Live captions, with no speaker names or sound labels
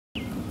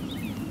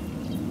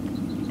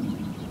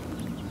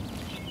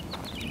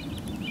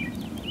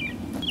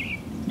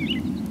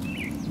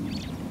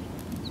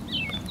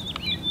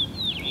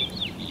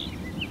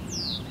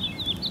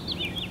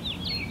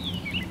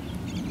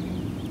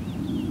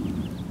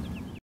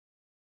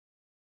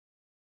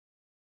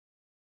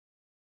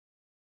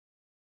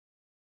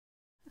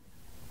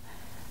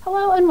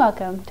Hello and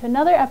welcome to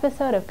another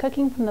episode of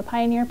Cooking from the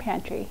Pioneer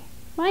Pantry.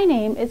 My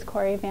name is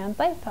Cory Van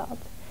Zytveld.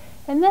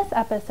 In this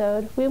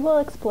episode, we will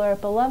explore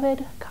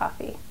beloved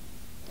coffee.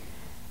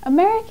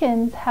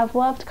 Americans have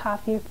loved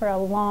coffee for a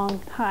long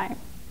time.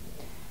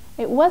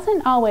 It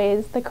wasn't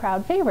always the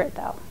crowd favorite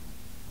though.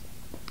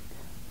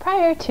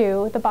 Prior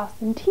to the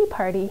Boston Tea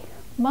Party,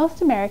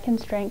 most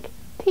Americans drank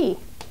tea.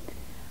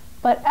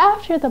 But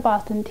after the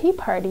Boston Tea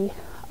Party,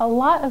 a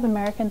lot of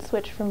Americans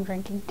switched from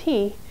drinking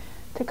tea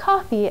to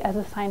coffee as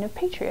a sign of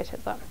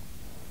patriotism.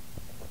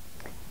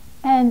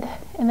 And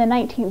in the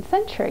 19th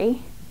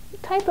century, the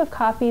type of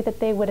coffee that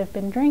they would have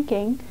been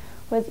drinking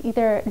was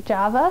either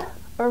Java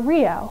or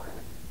Rio.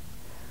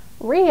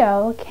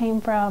 Rio came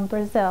from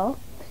Brazil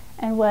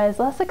and was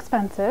less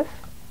expensive,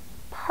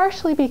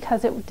 partially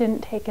because it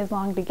didn't take as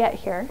long to get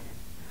here,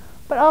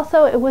 but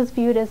also it was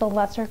viewed as a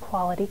lesser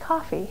quality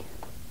coffee.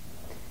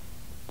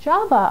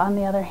 Java, on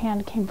the other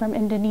hand, came from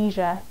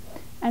Indonesia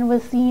and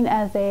was seen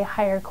as a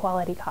higher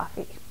quality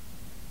coffee.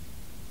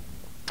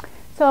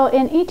 So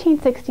in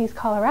 1860s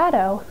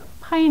Colorado,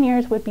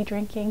 pioneers would be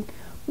drinking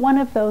one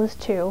of those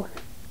two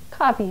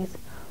coffees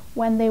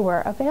when they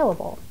were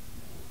available.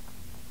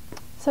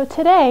 So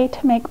today,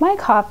 to make my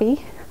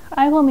coffee,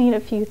 I will need a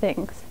few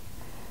things.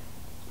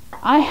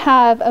 I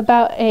have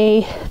about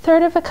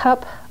 1/3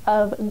 cup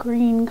of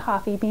green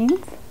coffee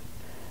beans,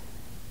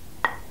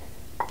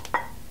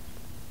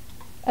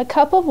 a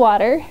cup of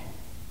water,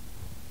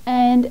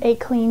 and a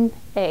clean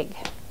egg.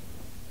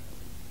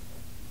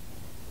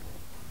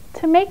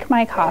 To make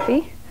my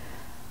coffee,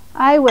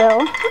 I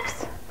will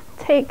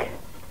take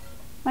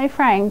my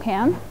frying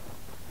pan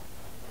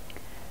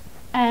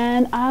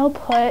and I'll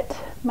put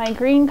my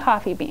green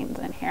coffee beans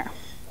in here.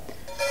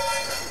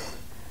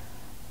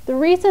 The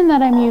reason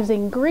that I'm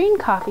using green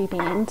coffee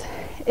beans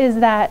is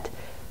that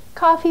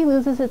coffee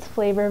loses its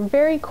flavor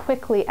very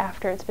quickly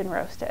after it's been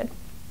roasted.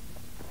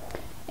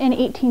 In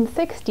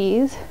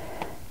 1860s,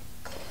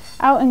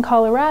 out in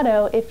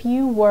Colorado, if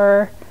you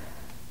were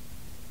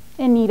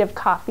in need of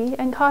coffee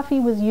and coffee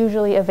was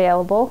usually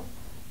available,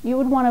 you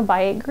would want to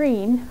buy it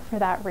green for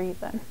that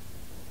reason.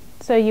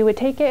 So you would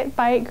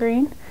buy it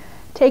green,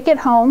 take it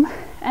home,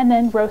 and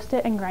then roast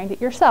it and grind it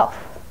yourself.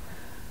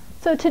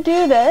 So to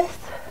do this,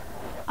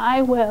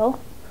 I will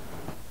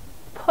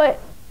put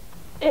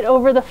it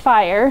over the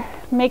fire,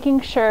 making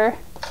sure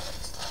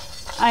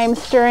I'm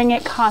stirring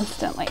it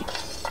constantly.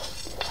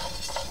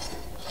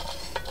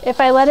 If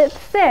I let it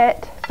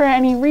sit for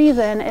any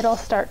reason, it'll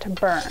start to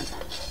burn.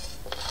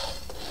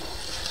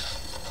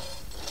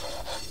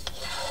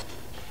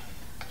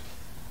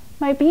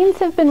 My beans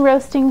have been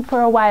roasting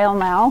for a while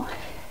now.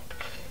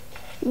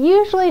 It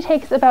usually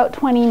takes about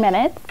 20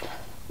 minutes.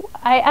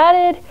 I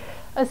added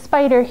a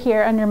spider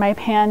here under my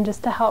pan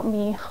just to help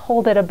me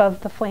hold it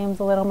above the flames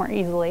a little more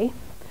easily.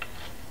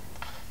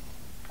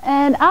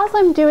 And as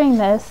I'm doing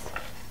this,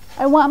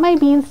 I want my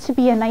beans to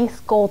be a nice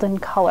golden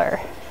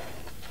color.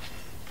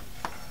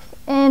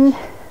 In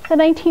the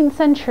 19th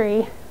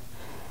century,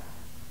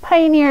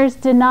 pioneers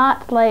did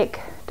not like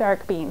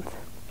dark beans.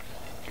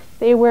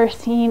 They were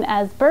seen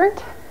as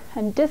burnt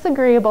and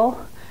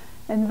disagreeable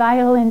and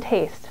vile in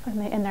taste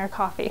in their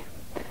coffee.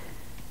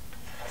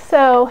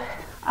 So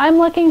I'm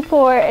looking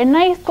for a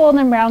nice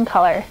golden brown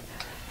color.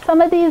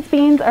 Some of these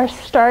beans are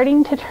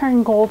starting to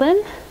turn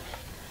golden,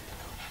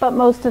 but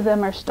most of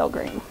them are still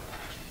green.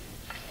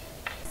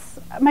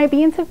 My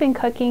beans have been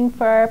cooking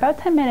for about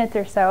 10 minutes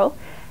or so,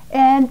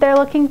 and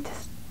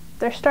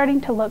they're starting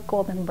to look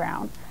golden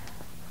brown.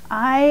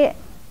 I'll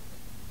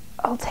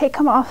take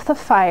them off the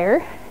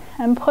fire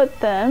and put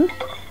them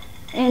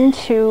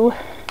into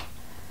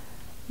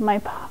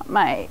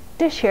my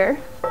dish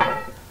here,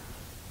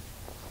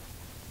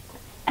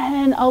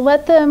 and I'll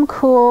let them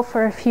cool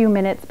for a few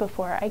minutes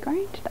before I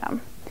grind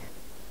them.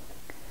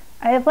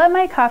 I have let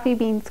my coffee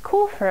beans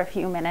cool for a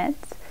few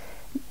minutes,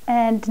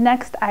 and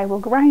next I will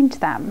grind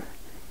them.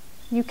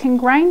 You can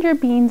grind your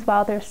beans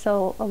while they're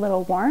still a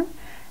little warm,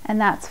 and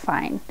that's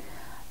fine.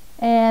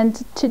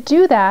 And to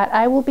do that,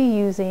 I will be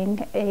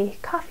using a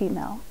coffee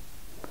mill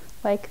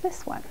like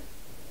this one.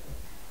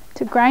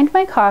 To grind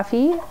my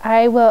coffee,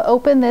 I will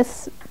open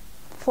this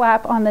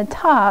flap on the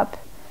top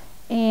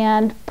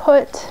and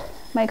put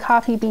my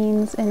coffee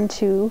beans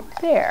into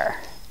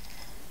there.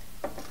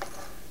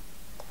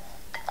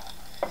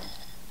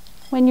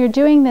 When you're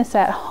doing this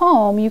at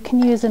home, you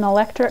can use an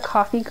electric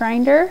coffee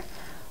grinder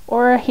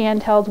or a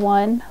handheld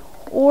one,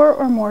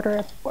 or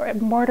mortar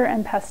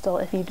and pestle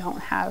if you don't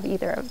have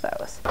either of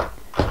those.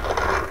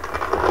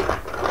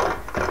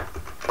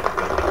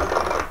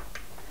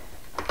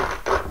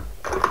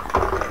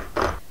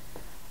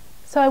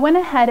 So I went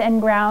ahead and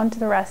ground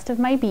the rest of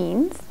my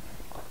beans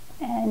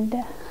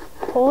and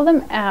pull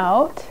them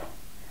out.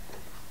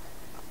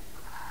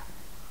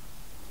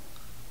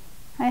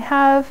 I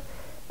have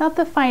not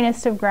the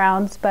finest of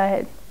grounds,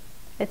 but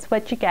it's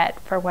what you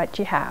get for what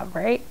you have,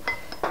 right?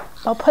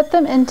 I'll put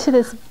them into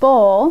this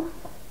bowl,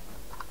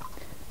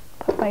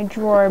 put my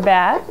drawer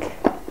back.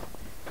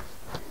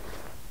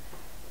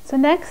 So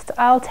next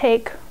I'll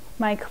take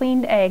my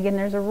cleaned egg, and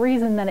there's a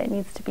reason that it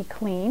needs to be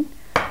clean.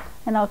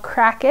 And I'll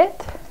crack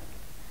it,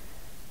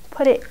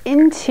 put it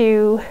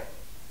into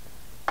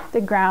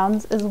the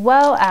grounds as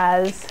well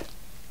as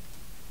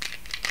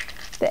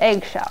the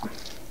eggshell.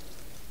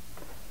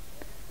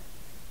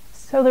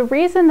 So the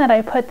reason that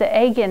I put the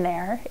egg in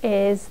there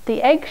is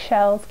the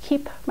eggshells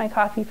keep my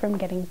coffee from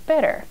getting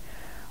bitter,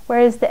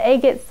 whereas the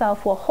egg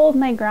itself will hold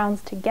my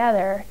grounds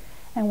together,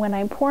 and when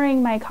I'm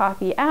pouring my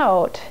coffee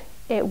out,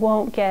 it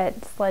won't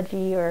get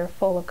sludgy or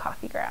full of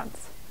coffee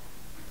grounds.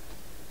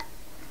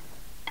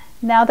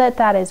 Now that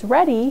that is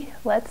ready,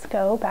 let's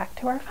go back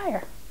to our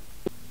fire.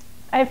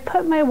 I've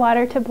put my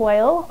water to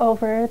boil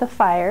over the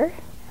fire.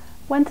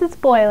 Once it's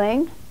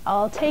boiling,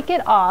 I'll take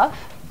it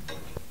off.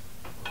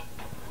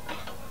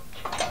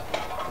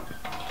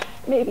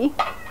 Maybe.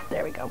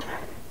 There we go.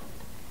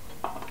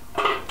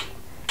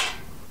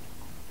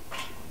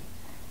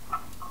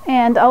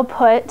 And I'll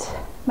put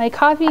my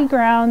coffee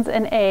grounds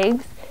and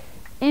eggs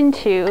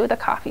into the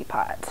coffee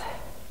pot.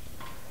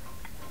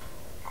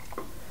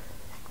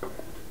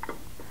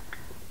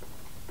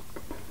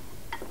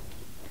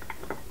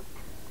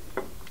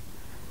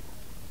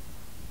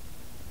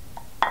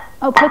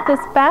 I'll put this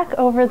back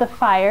over the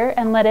fire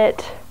and let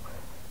it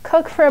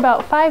cook for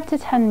about 5 to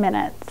 10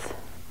 minutes.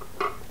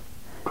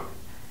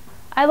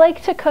 I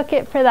like to cook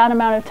it for that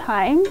amount of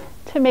time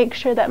to make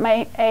sure that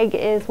my egg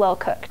is well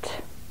cooked.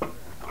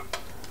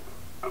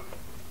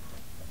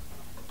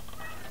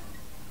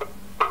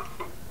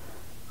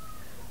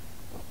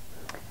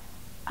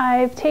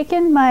 I've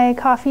taken my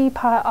coffee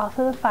pot off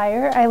of the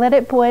fire. I let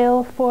it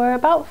boil for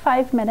about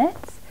 5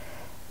 minutes.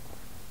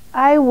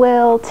 I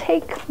will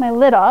take my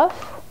lid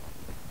off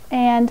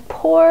and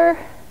pour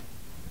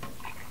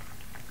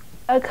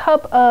a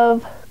cup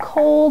of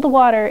cold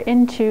water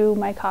into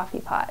my coffee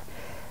pot.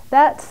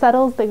 That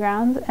settles the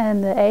grounds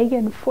and the egg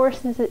and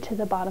forces it to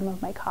the bottom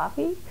of my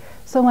coffee.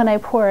 So when I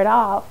pour it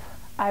off,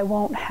 I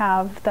won't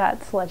have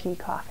that sludgy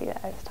coffee that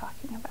I was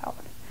talking about.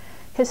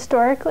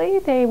 Historically,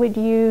 they would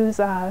use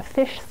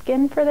fish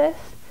skin for this.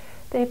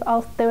 They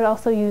would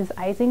also use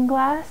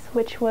isinglass,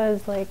 which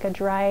was like a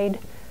dried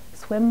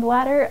swim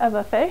bladder of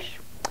a fish.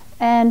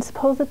 And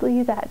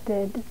supposedly that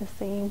did the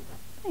same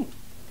thing.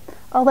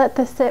 I'll let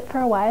this sit for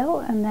a while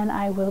and then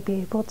I will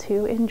be able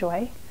to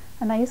enjoy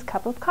a nice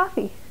cup of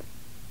coffee.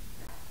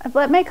 I've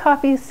let my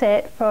coffee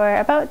sit for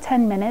about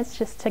 10 minutes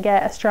just to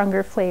get a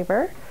stronger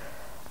flavor.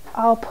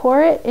 I'll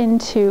pour it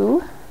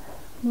into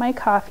my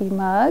coffee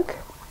mug.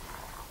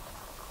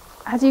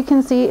 As you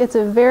can see, it's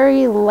a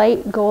very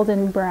light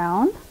golden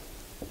brown.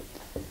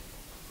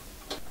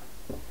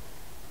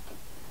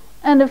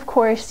 And of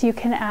course, you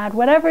can add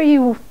whatever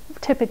you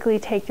typically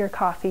take your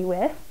coffee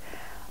with.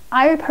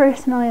 I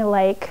personally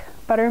like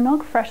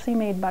buttermilk, freshly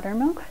made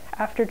buttermilk,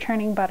 after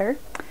churning butter.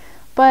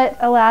 But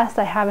alas,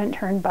 I haven't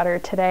turned butter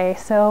today,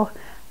 so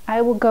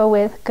I will go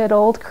with good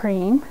old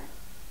cream.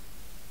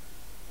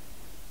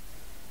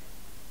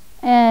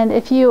 And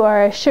if you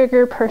are a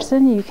sugar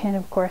person, you can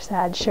of course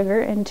add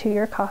sugar into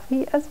your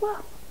coffee as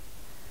well.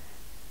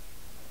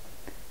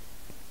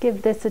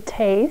 Give this a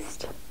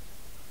taste.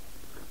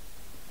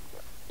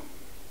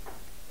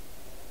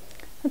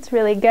 It's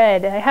really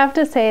good. I have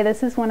to say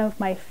this is one of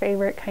my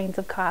favorite kinds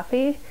of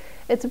coffee.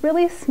 It's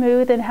really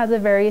smooth and has a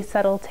very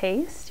subtle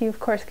taste. You of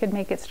course could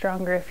make it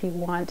stronger if you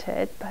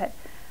wanted, but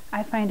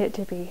I find it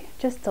to be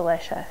just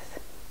delicious.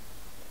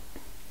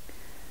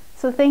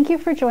 So thank you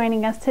for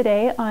joining us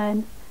today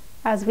on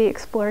As We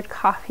Explored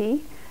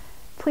Coffee.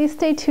 Please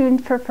stay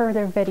tuned for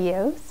further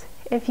videos.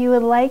 If you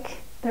would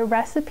like the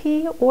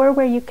recipe or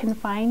where you can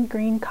find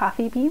green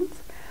coffee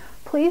beans,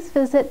 please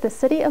visit the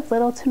City of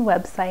Littleton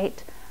website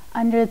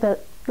under the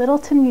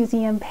Littleton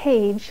Museum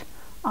page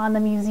on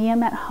the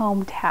Museum at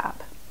Home tab.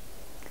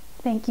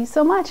 Thank you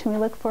so much, and we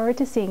look forward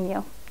to seeing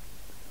you.